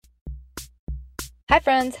Hi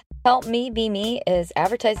friends, Help Me Be Me is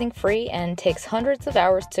advertising free and takes hundreds of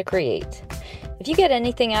hours to create. If you get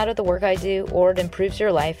anything out of the work I do or it improves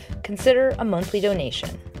your life, consider a monthly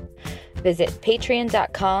donation. Visit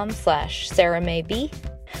patreon.com/SarahMayB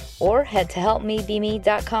or head to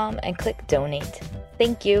helpmebeme.com and click donate.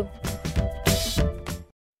 Thank you.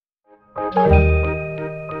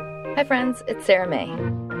 Hi friends, it's Sarah May,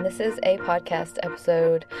 and this is a podcast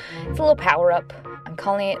episode. It's a little power up. I'm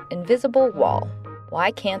calling it Invisible Wall.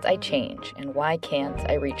 Why can't I change, and why can't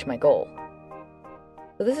I reach my goal?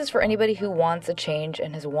 So this is for anybody who wants a change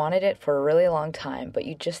and has wanted it for a really long time, but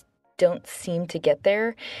you just don't seem to get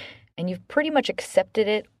there, and you've pretty much accepted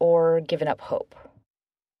it or given up hope.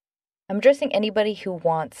 I'm addressing anybody who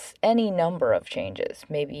wants any number of changes.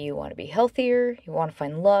 Maybe you want to be healthier, you want to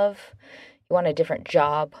find love, you want a different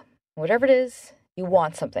job. Whatever it is, you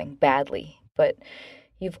want something badly, but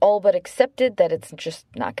you've all but accepted that it's just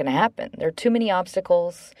not going to happen. There are too many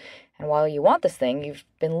obstacles, and while you want this thing, you've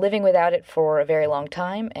been living without it for a very long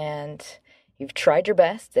time, and you've tried your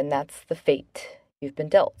best, and that's the fate you've been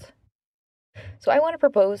dealt. So I want to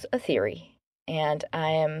propose a theory, and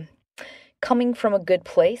I am coming from a good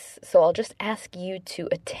place, so I'll just ask you to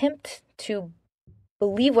attempt to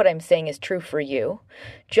believe what I'm saying is true for you,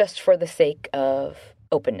 just for the sake of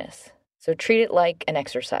openness. So treat it like an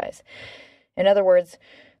exercise. In other words,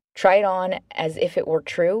 try it on as if it were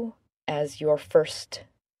true as your first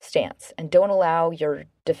stance, and don't allow your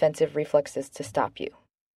defensive reflexes to stop you.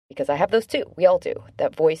 Because I have those too. We all do.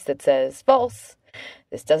 That voice that says, false,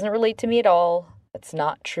 this doesn't relate to me at all. That's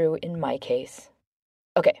not true in my case.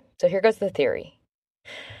 Okay, so here goes the theory.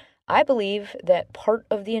 I believe that part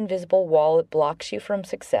of the invisible wall that blocks you from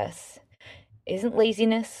success isn't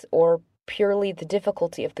laziness or purely the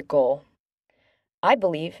difficulty of the goal. I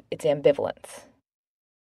believe it's ambivalence,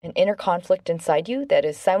 an inner conflict inside you that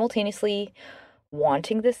is simultaneously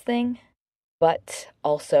wanting this thing, but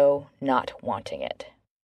also not wanting it.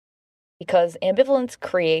 Because ambivalence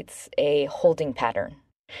creates a holding pattern,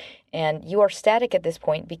 and you are static at this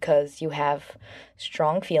point because you have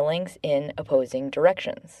strong feelings in opposing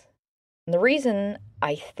directions. And the reason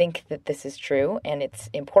I think that this is true, and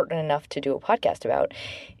it's important enough to do a podcast about,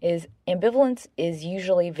 is ambivalence is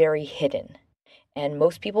usually very hidden. And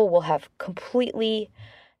most people will have completely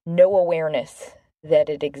no awareness that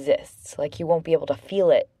it exists. Like you won't be able to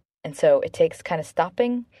feel it. And so it takes kind of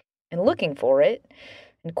stopping and looking for it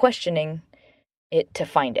and questioning it to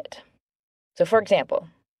find it. So for example,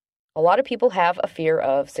 a lot of people have a fear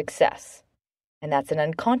of success. And that's an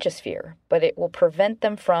unconscious fear, but it will prevent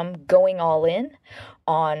them from going all in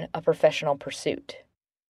on a professional pursuit.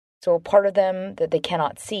 So a part of them that they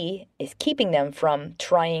cannot see is keeping them from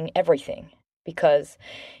trying everything. Because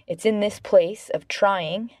it's in this place of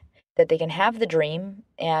trying that they can have the dream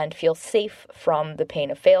and feel safe from the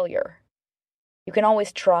pain of failure. You can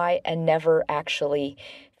always try and never actually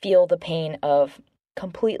feel the pain of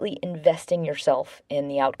completely investing yourself in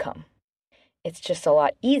the outcome. It's just a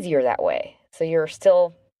lot easier that way. So you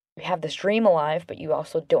have this dream alive, but you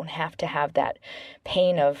also don't have to have that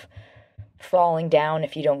pain of falling down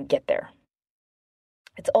if you don't get there.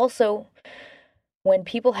 It's also when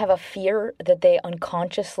people have a fear that they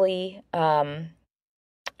unconsciously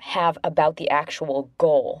have about the actual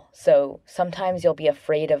goal. So sometimes you'll be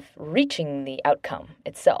afraid of reaching the outcome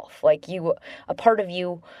itself. Like a part of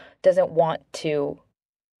you doesn't want to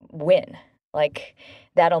win. Like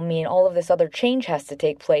that'll mean all of this other change has to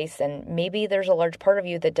take place, and maybe there's a large part of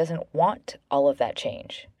you that doesn't want all of that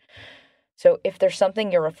change. So if there's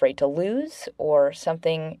something you're afraid to lose, or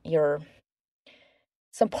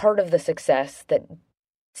some part of the success that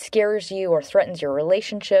scares you or threatens your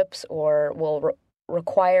relationships or will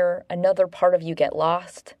require another part of you get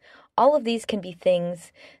lost, all of these can be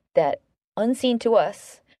things that, unseen to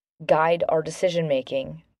us, guide our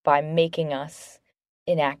decision-making by making us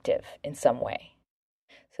inactive in some way.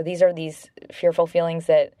 So these are these fearful feelings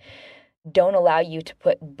that don't allow you to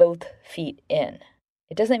put both feet in.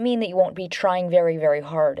 It doesn't mean that you won't be trying very, very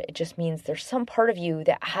hard. It just means there's some part of you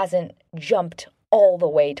that hasn't jumped all the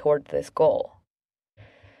way toward this goal.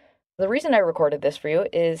 The reason I recorded this for you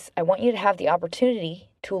is I want you to have the opportunity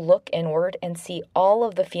to look inward and see all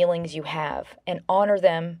of the feelings you have and honor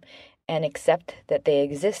them and accept that they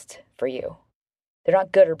exist for you. They're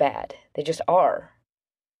not good or bad. They just are.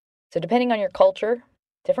 So depending on your culture,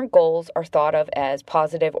 different goals are thought of as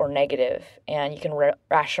positive or negative, and you can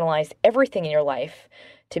rationalize everything in your life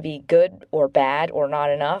to be good or bad or not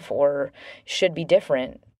enough or should be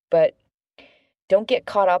different. But don't get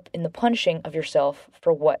caught up in the punishing of yourself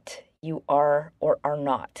for what you are or are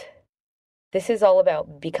not. This is all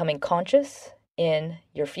about becoming conscious in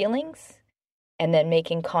your feelings and then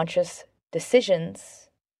making conscious decisions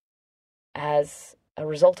as a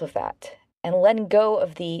result of that, and letting go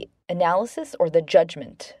of the analysis or the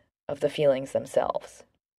judgment of the feelings themselves.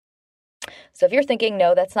 So if you're thinking,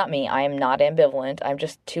 no, that's not me, I am not ambivalent, I'm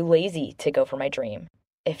just too lazy to go for my dream.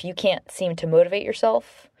 If you can't seem to motivate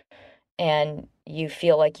yourself and you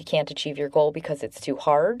feel like you can't achieve your goal because it's too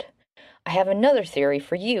hard, I have another theory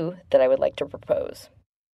for you that I would like to propose.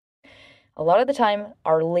 A lot of the time,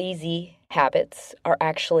 our lazy habits are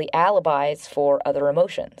actually alibis for other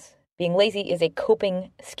emotions. Being lazy is a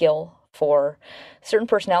coping skill for certain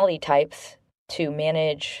personality types to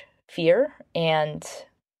manage fear and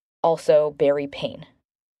also bury pain.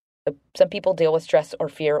 Some people deal with stress or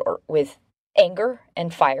fear or with anger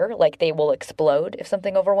and fire, like they will explode if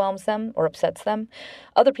something overwhelms them or upsets them.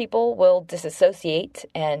 Other people will disassociate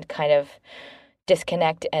and kind of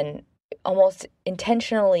disconnect and almost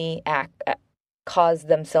intentionally cause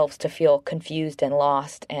themselves to feel confused and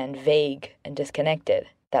lost and vague and disconnected.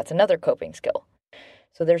 That's another coping skill.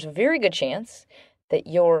 So there's a very good chance that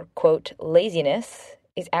your, quote, laziness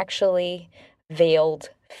is actually veiled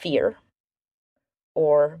fear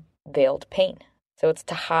or veiled pain. So it's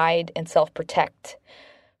to hide and self-protect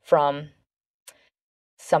from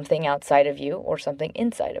something outside of you or something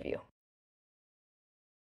inside of you.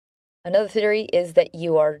 Another theory is that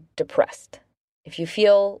you are depressed. If you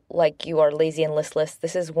feel like you are lazy and listless,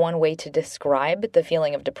 this is one way to describe the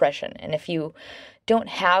feeling of depression. And if you don't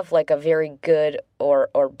have like a very good or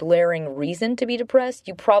blaring reason to be depressed,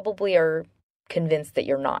 you probably are convinced that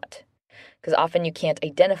you're not. Because often you can't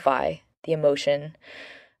identify the emotion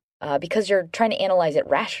because you're trying to analyze it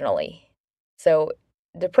rationally. So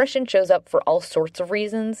depression shows up for all sorts of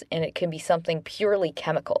reasons, and it can be something purely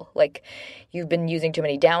chemical, like you've been using too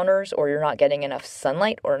many downers, or you're not getting enough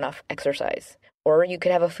sunlight or enough exercise, or you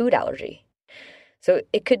could have a food allergy. So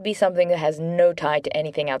it could be something that has no tie to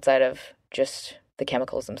anything outside of just the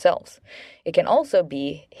chemicals themselves. It can also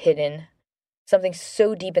be hidden, something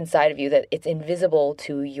so deep inside of you that it's invisible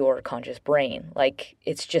to your conscious brain, like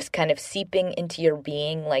it's just kind of seeping into your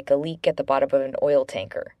being like a leak at the bottom of an oil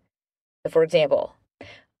tanker. So for example,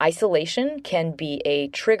 isolation can be a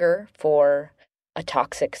trigger for a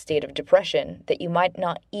toxic state of depression that you might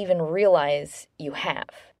not even realize you have.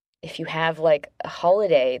 If you have like a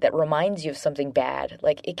holiday that reminds you of something bad,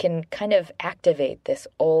 like it can kind of activate this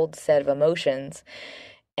old set of emotions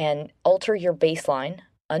and alter your baseline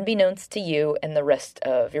unbeknownst to you and the rest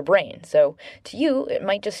of your brain. So to you, it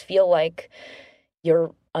might just feel like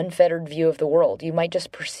your unfettered view of the world. You might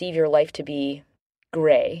just perceive your life to be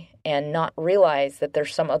gray and not realize that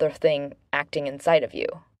there's some other thing acting inside of you.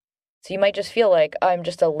 So you might just feel like, oh, I'm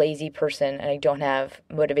just a lazy person and I don't have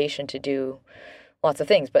motivation to do lots of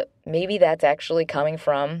things. But maybe that's actually coming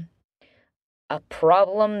from a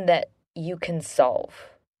problem that you can solve.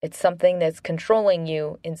 It's something that's controlling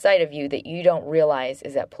you inside of you that you don't realize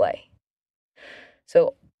is at play.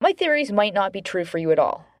 So my theories might not be true for you at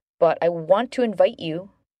all, but I want to invite you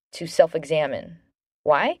to self-examine.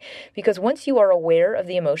 Why? Because once you are aware of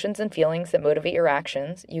the emotions and feelings that motivate your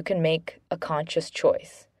actions, you can make a conscious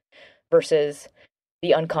choice versus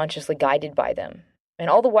be unconsciously guided by them. And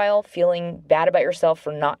all the while feeling bad about yourself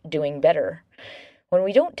for not doing better. When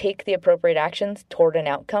we don't take the appropriate actions toward an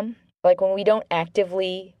outcome, like when we don't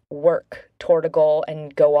actively work toward a goal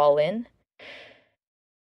and go all in,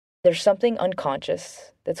 there's something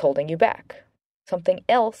unconscious that's holding you back. Something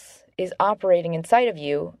else is operating inside of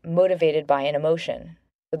you, motivated by an emotion.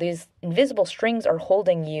 So these invisible strings are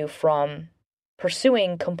holding you from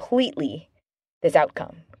pursuing completely this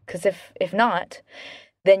outcome. Because if not,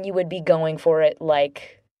 then you would be going for it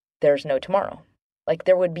like there's no tomorrow. Like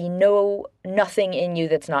there would be nothing in you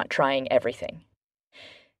that's not trying everything.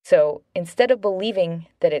 So instead of believing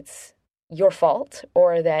that it's your fault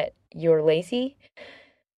or that you're lazy,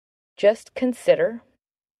 just consider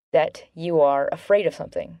that you are afraid of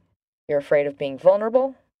something. You're afraid of being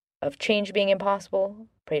vulnerable, of change being impossible,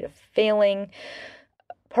 afraid of failing.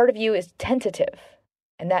 Part of you is tentative.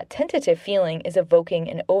 And that tentative feeling is evoking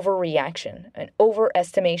an overreaction, an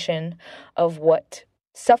overestimation of what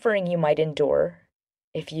suffering you might endure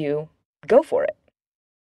if you go for it.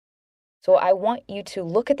 So I want you to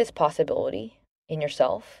look at this possibility in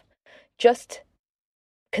yourself. Just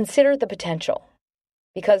consider the potential.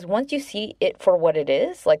 Because once you see it for what it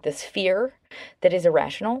is, like this fear that is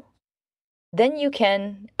irrational, then you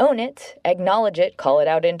can own it, acknowledge it, call it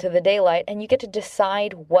out into the daylight, and you get to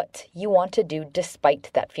decide what you want to do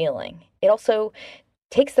despite that feeling. It also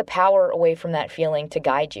takes the power away from that feeling to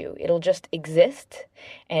guide you. It'll just exist,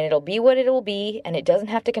 and it'll be what it'll be, and it doesn't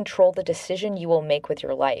have to control the decision you will make with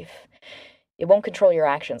your life. It won't control your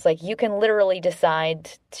actions. Like, you can literally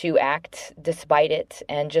decide to act despite it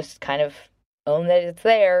and just kind of own that it's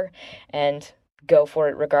there and go for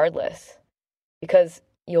it regardless. Because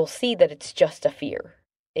you'll see that it's just a fear.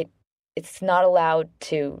 It's not allowed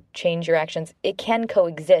to change your actions. It can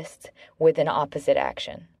coexist with an opposite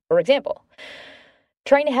action. For example,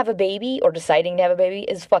 trying to have a baby or deciding to have a baby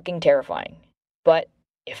is fucking terrifying. But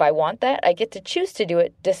if I want that, I get to choose to do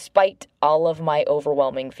it despite all of my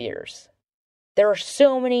overwhelming fears. There are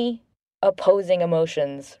so many opposing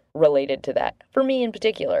emotions related to that, for me in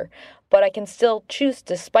particular. But I can still choose,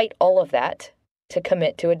 despite all of that, to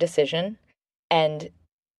commit to a decision and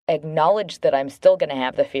acknowledge that I'm still going to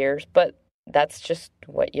have the fears, but that's just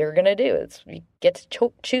what you're going to do. You get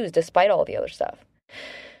to choose despite all the other stuff.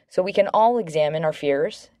 So we can all examine our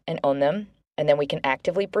fears and own them, and then we can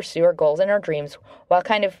actively pursue our goals and our dreams while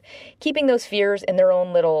kind of keeping those fears in their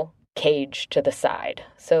own little cage to the side.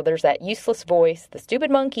 So there's that useless voice, the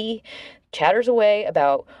stupid monkey, chatters away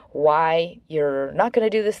about why you're not going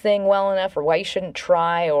to do this thing well enough, or why you shouldn't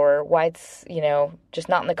try, or why it's, just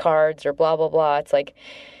not in the cards, or blah, blah, blah. It's like,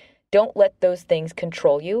 don't let those things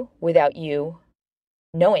control you without you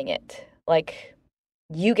knowing it. Like,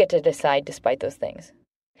 you get to decide despite those things.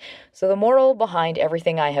 So the moral behind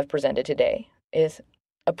everything I have presented today is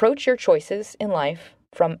approach your choices in life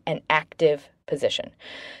from an active position.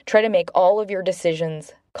 Try to make all of your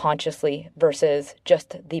decisions consciously versus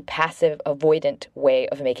just the passive, avoidant way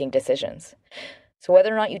of making decisions. So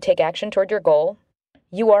whether or not you take action toward your goal,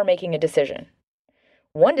 you are making a decision.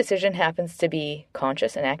 One decision happens to be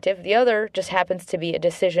conscious and active. The other just happens to be a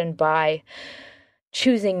decision by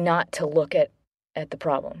choosing not to look at the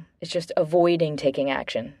problem. It's just avoiding taking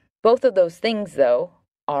action. Both of those things, though,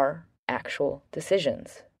 are actual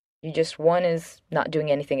decisions. One is not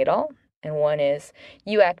doing anything at all, and one is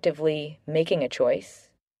you actively making a choice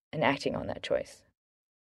and acting on that choice.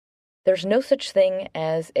 There's no such thing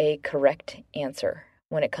as a correct answer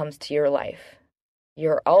when it comes to your life.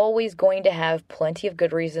 You're always going to have plenty of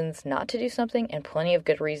good reasons not to do something and plenty of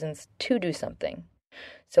good reasons to do something.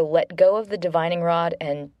 So let go of the divining rod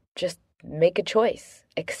and just make a choice.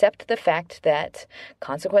 Accept the fact that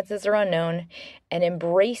consequences are unknown and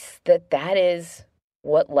embrace that is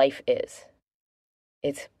what life is.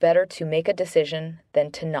 It's better to make a decision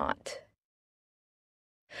than to not.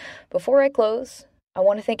 Before I close, I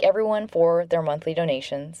want to thank everyone for their monthly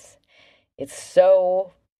donations. It's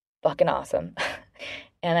so fucking awesome.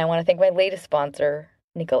 And I want to thank my latest sponsor,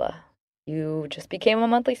 Nicola. You just became a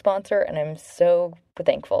monthly sponsor, and I'm so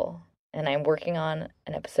thankful. And I'm working on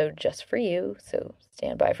an episode just for you, so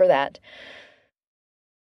stand by for that.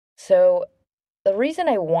 So the reason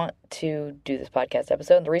I want to do this podcast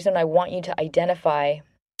episode, the reason I want you to identify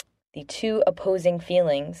the two opposing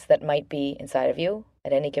feelings that might be inside of you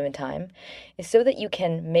at any given time, is so that you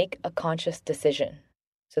can make a conscious decision,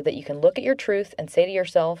 so that you can look at your truth and say to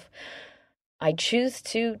yourself, I choose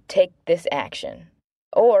to take this action,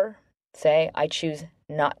 or say, I choose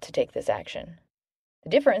not to take this action. The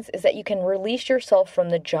difference is that you can release yourself from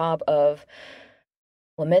the job of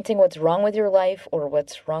lamenting what's wrong with your life or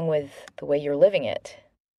what's wrong with the way you're living it.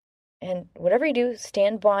 And whatever you do,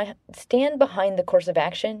 stand behind the course of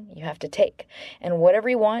action you have to take. And whatever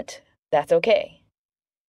you want, that's okay.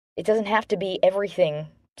 It doesn't have to be everything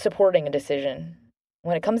supporting a decision.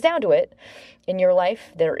 When it comes down to it, in your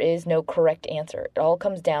life, there is no correct answer. It all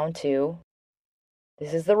comes down to,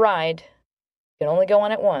 this is the ride. You can only go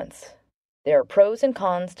on it once. There are pros and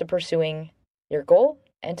cons to pursuing your goal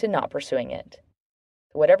and to not pursuing it.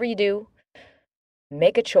 Whatever you do,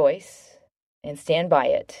 make a choice and stand by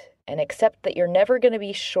it and accept that you're never going to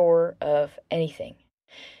be sure of anything.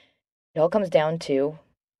 It all comes down to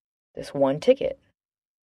this one ticket.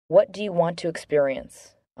 What do you want to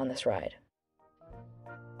experience on this ride?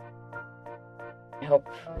 I hope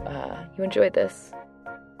you enjoyed this.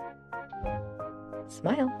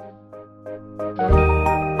 Smile.